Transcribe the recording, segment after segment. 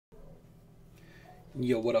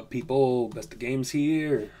Yo, what up, people? Best of Games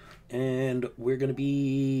here, and we're gonna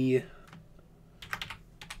be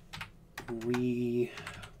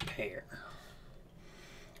repair.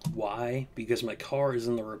 Why? Because my car is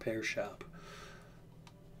in the repair shop.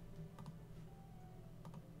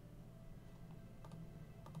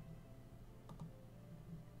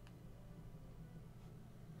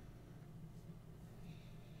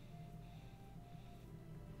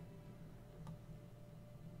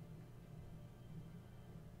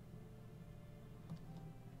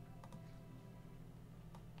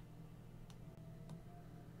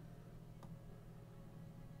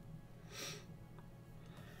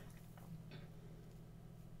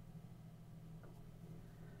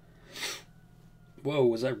 Whoa,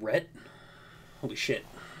 was that Rhett? Holy shit.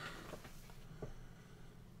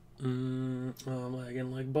 I'm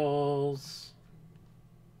lagging like balls.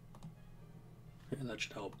 Yeah, that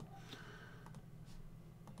should help.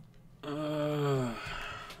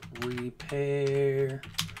 Repair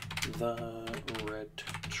the Rhett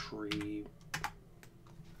tree.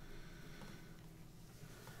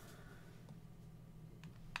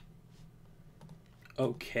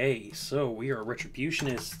 Okay, so we are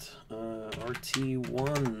Retributionist,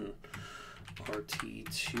 RT1,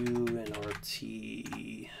 RT2, and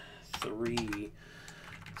RT3.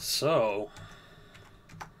 So,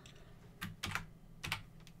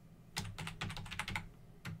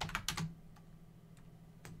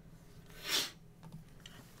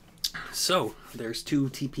 there's two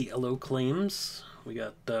TPLO claims. We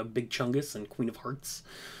got Big Chungus and Queen of Hearts.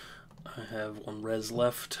 I have one res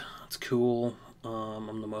left. That's cool.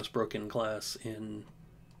 I'm the most broken class in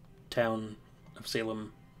town of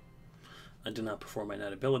Salem. I did not perform my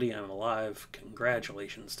night ability. I'm alive.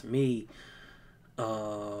 Congratulations to me.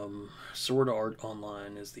 Sword Art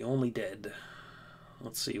Online is the only dead.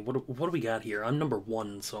 Let's see. What do we got here? I'm number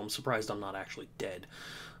 1, so I'm surprised I'm not actually dead.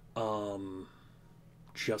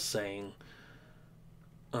 Just saying.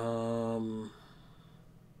 Oh,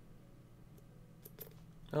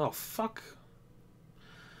 fuck.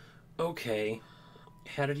 Okay.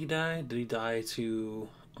 How did he die? Did he die to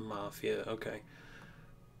a mafia? Okay.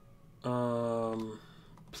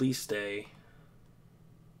 Please stay.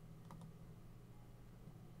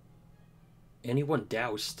 Anyone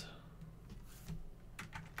doused?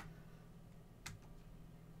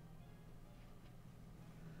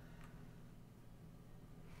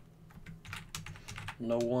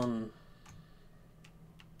 No one.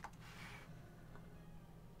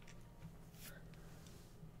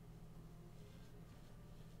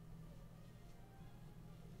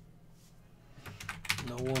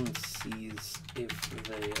 No one sees if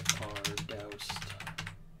they are doused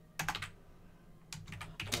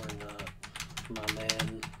or not, my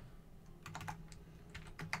man.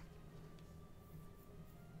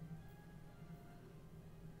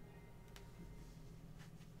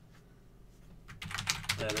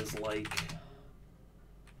 That is like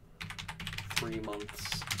 3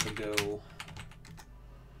 months ago.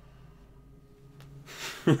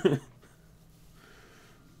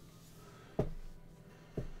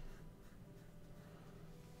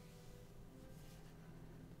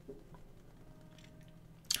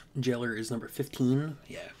 Jailer is number 15.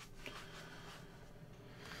 Yeah.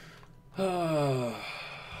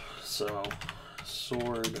 So,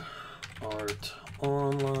 Sword Art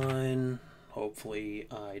Online. Hopefully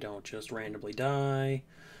I don't just randomly die.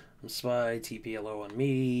 I'm Spy, TPLO on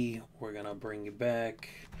me. We're gonna bring you back.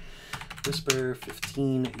 Whisper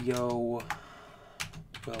 15, yo.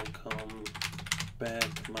 Welcome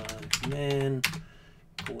back, my man.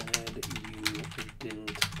 Glad you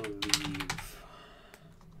didn't leave.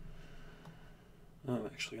 I'm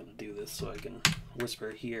actually gonna do this so I can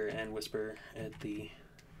whisper here and whisper at the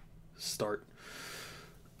start.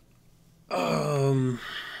 I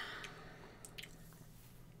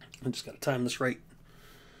just gotta time this right,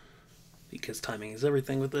 because timing is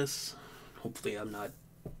everything with this. Hopefully I'm not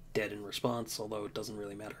dead in response, although it doesn't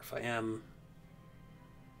really matter if I am.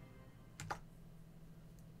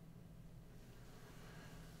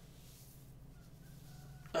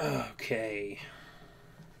 Okay.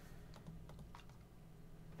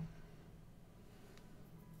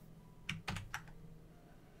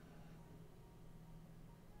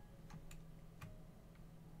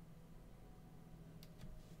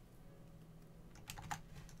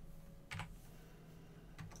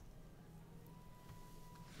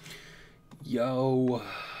 Yo.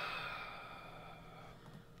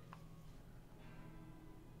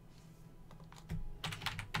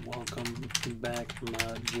 Welcome back,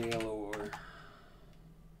 my jailer.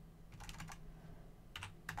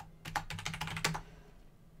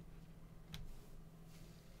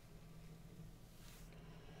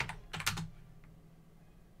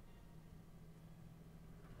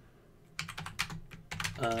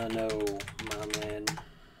 No, my man.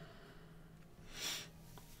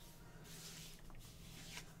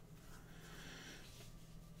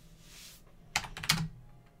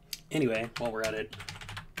 Anyway, while we're at it,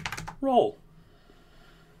 roll.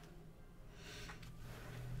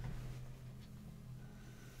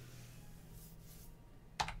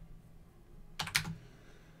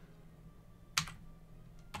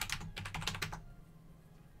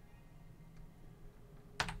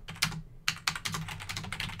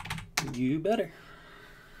 You better.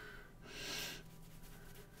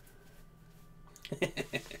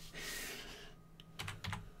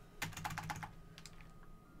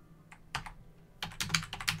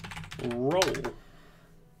 Roll.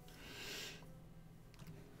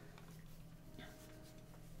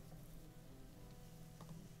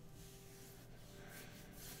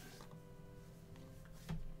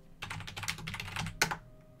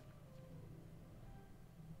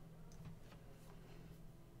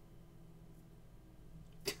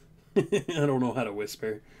 I don't know how to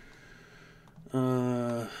whisper.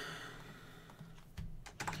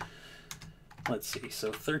 Let's see.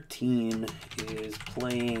 So 13 is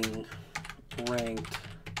playing ranked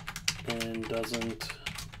and doesn't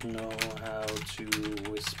know how to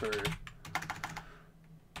whisper.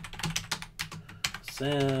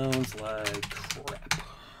 Sounds like crap.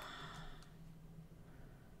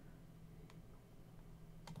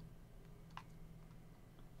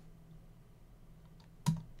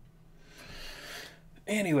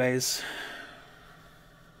 Anyways,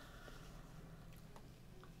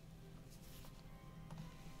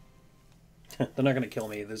 they're not gonna kill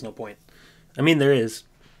me. There's no point. I mean, there is.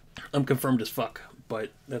 I'm confirmed as fuck,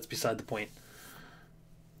 but that's beside the point.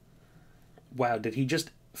 Wow, did he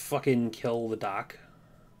just fucking kill the doc?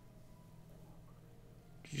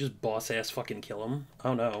 Did you just boss ass fucking kill him?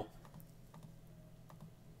 Oh no.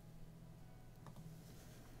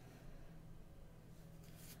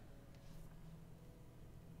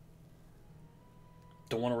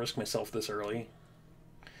 Don't want to risk myself this early.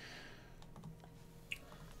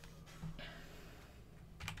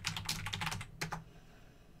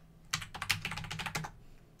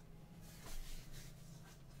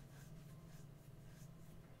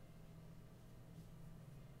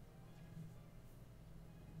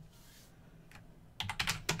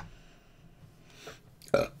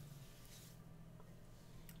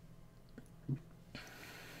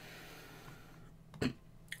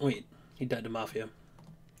 Wait, he died to Mafia.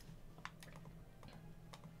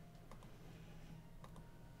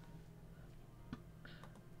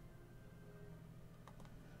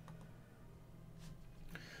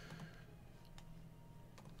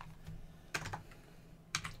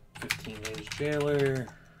 Jailer.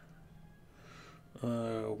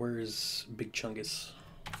 Where's Big Chungus?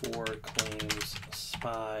 4 claims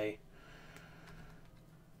spy.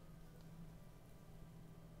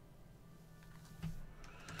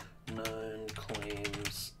 Nine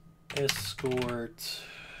claims escort.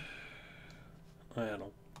 I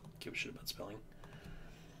don't give a shit about spelling.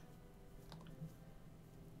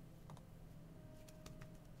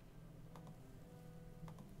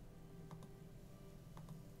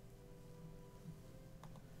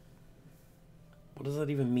 What does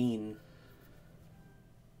that even mean?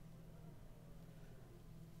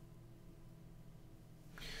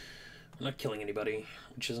 I'm not killing anybody,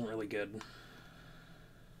 which isn't really good.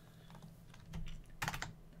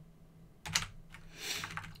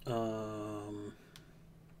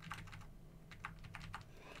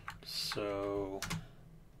 So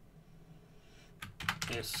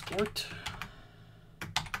escort.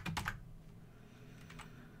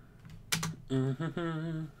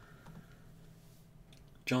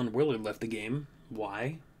 John Willard left the game.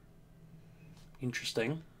 Why?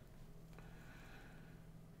 Interesting.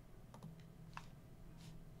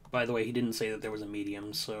 By the way, he didn't say that there was a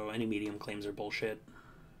medium, so any medium claims are bullshit.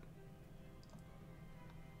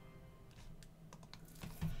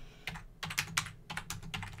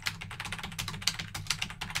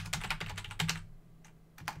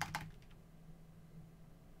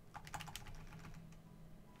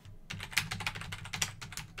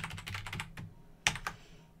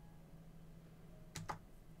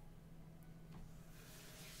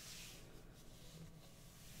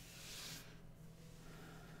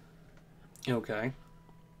 Okay.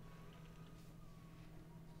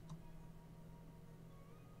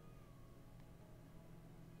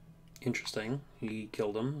 Interesting. He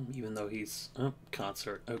killed him, even though he's... Oh,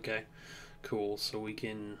 concert. Okay. Cool. So we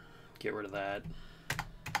can get rid of that.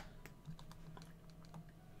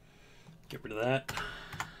 Get rid of that.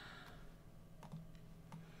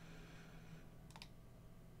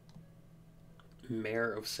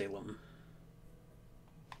 Mayor of Salem.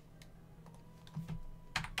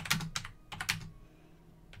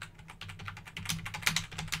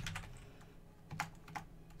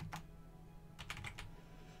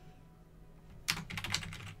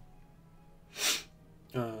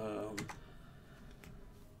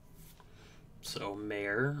 So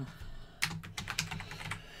Mayor's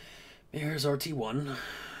RT1,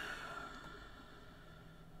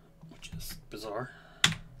 which is bizarre.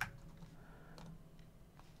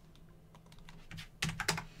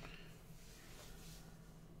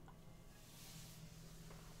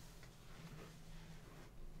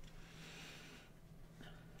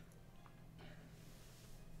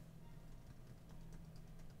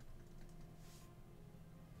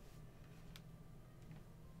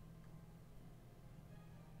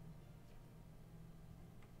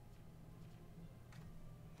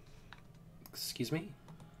 Excuse me?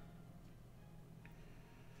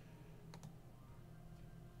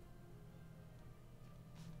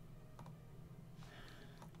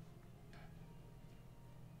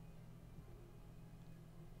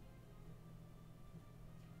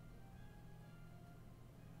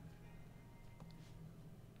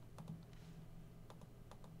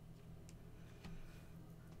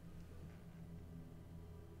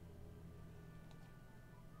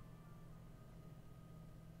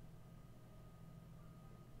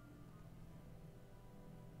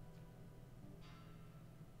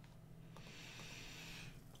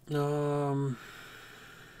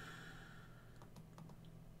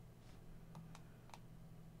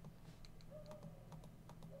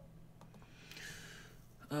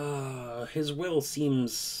 His will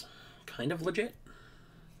seems kind of legit.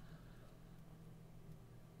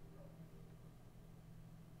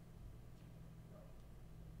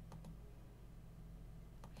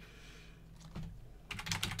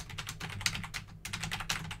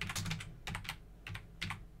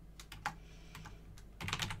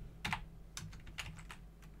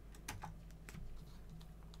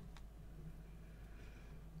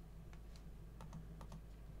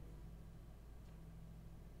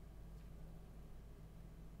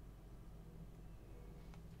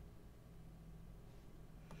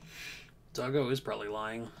 Doggo is probably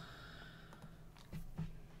lying.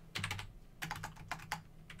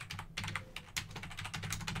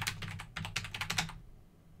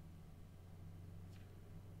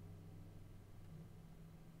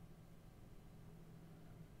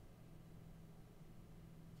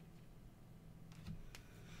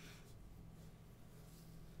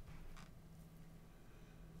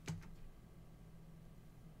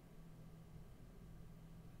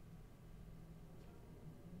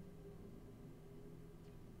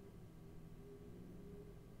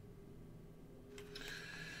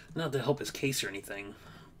 Not to help his case or anything,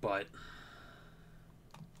 but...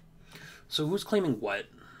 So who's claiming what?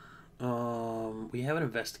 We have an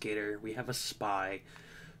investigator, we have a spy,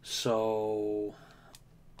 so...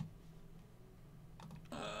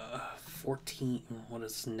 14... What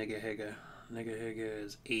is Negahiga? Negahiga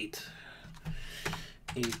is 8.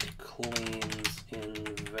 8 claims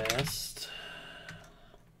invest.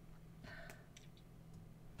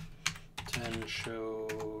 10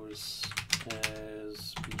 shows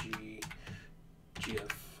as BG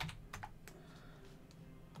GF.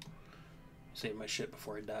 Save my shit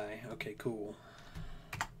before I die. Okay, cool.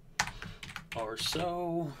 Or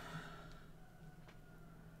so.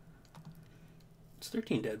 Is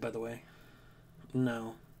 13 dead, by the way?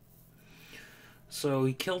 No. So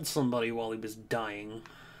he killed somebody while he was dying.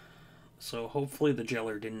 So hopefully the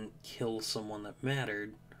jailer didn't kill someone that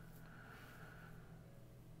mattered.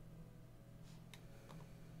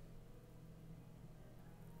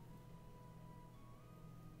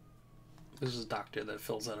 This is a doctor that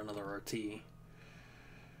fills out another RT.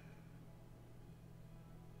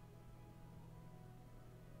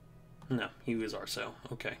 No, he was Arso.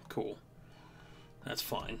 Okay, cool. That's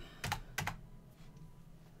fine.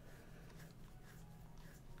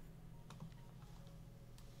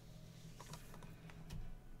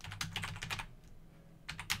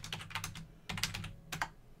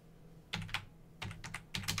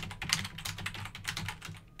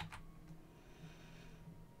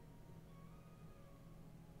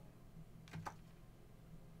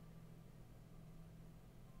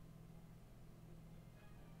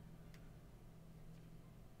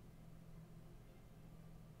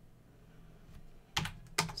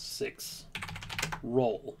 Six.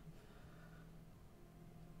 Roll.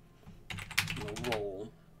 No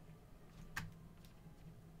roll.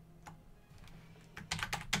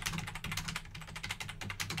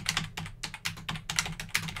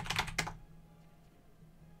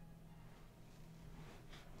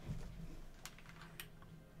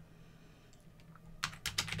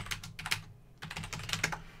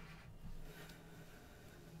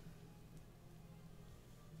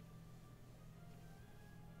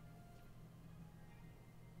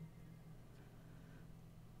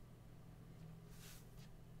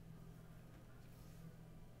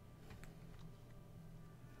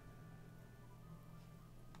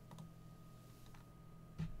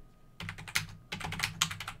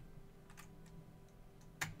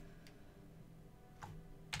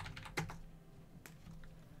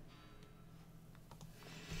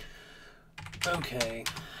 Okay.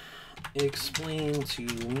 Explain to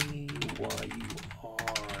me why you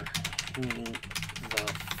are hanging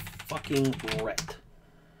the fucking ret.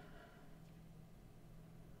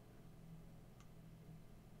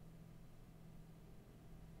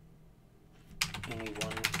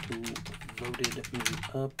 Anyone who voted me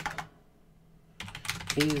up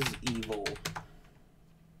is evil.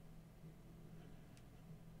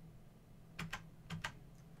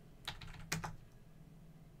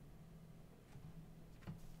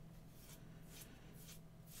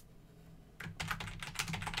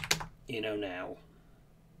 You know now.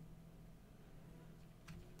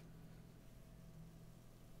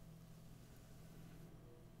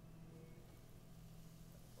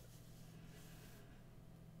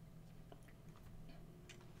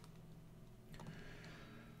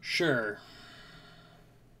 Sure.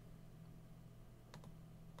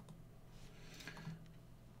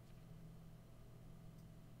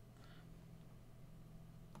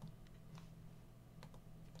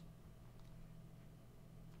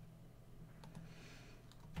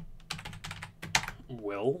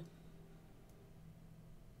 Will?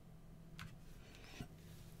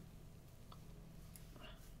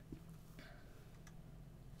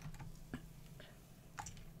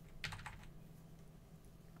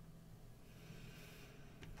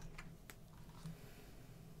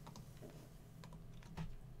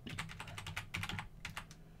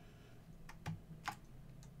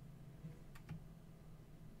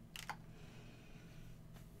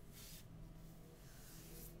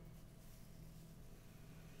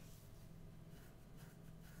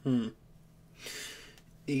 Hmm.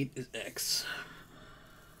 8 is X.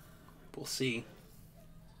 We'll see.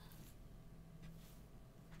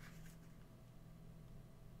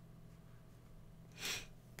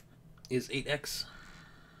 Is 8X?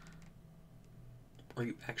 Are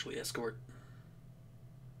you actually escort?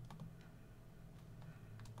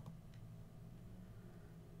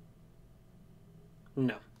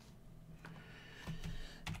 No.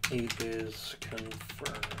 8 is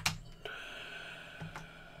confirmed.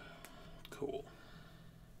 Cool.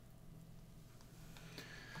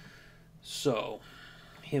 So,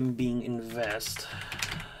 him being invest,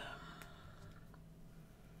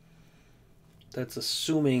 that's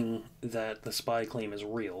assuming that the spy claim is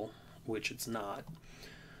real, which it's not.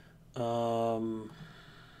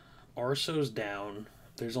 Arso's down.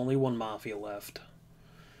 There's only one Mafia left.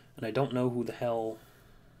 And I don't know who the hell...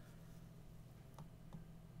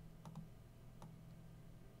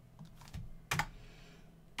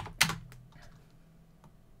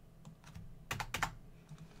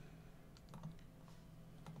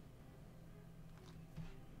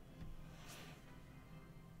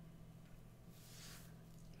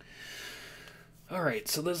 Alright,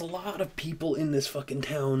 so there's a lot of people in this fucking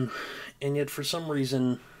town, and yet for some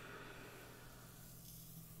reason...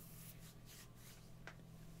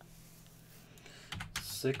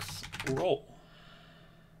 Six roll.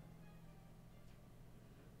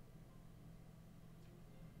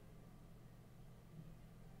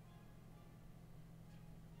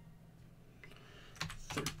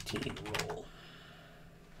 Roll.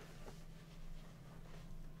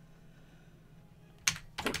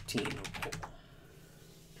 14 roll.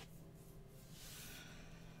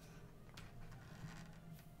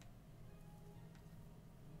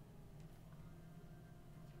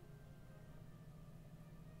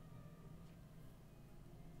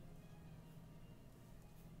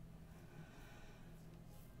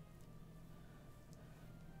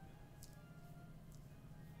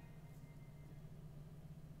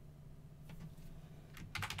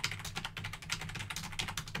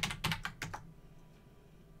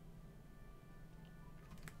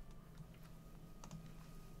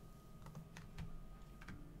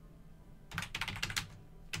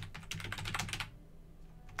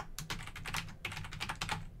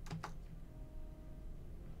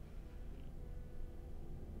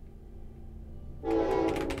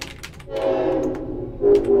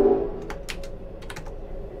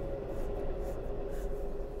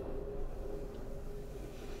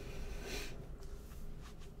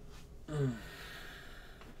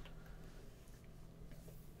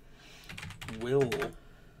 Will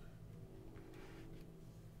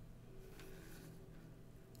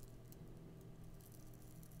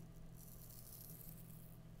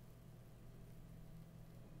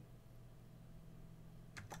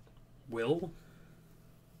Will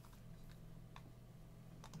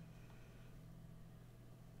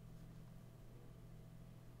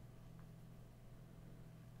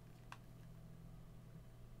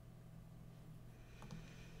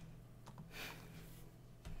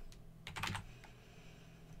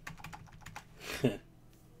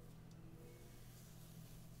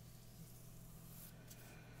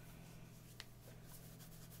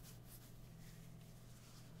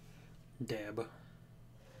Dab.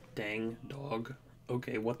 Dang. Dog.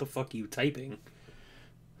 Okay, what the fuck are you typing?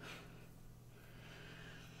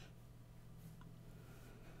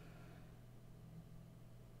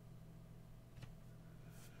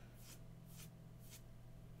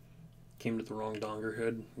 Came to the wrong donger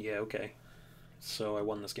hood. Yeah, okay. So I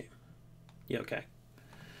won this game. Yeah, okay.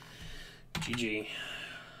 GG.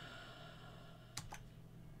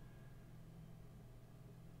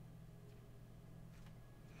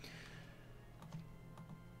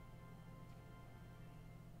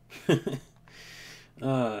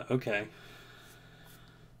 Okay.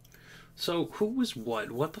 So, who was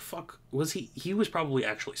what? What the fuck? Was he? He was probably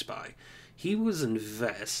actually Spy. He was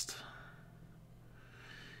Invest.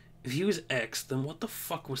 If he was X, then what the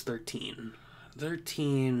fuck was 13?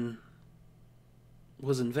 13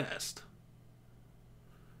 was Invest.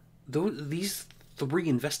 These three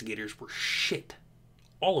investigators were shit.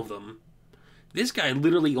 All of them. This guy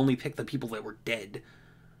literally only picked the people that were dead.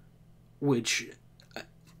 Which...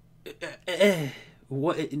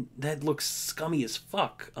 what? That looks scummy as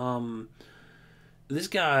fuck. This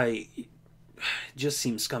guy just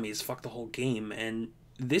seems scummy as fuck the whole game, and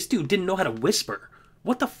this dude didn't know how to whisper.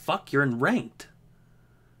 What the fuck? You're in ranked.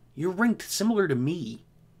 You're ranked similar to me.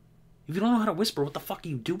 If you don't know how to whisper, what the fuck are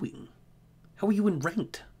you doing? How are you in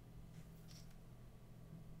ranked?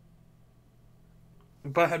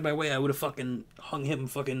 If I had my way, I would have fucking hung him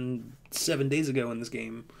fucking 7 days ago in this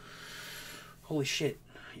game. Holy shit.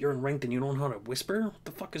 You're in ranked and you don't know how to whisper? What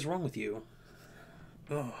the fuck is wrong with you?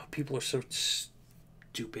 Oh, people are so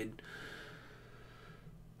stupid.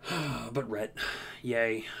 But Rhett.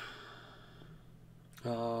 Yay.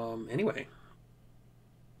 Anyway.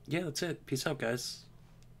 Yeah, that's it. Peace out, guys.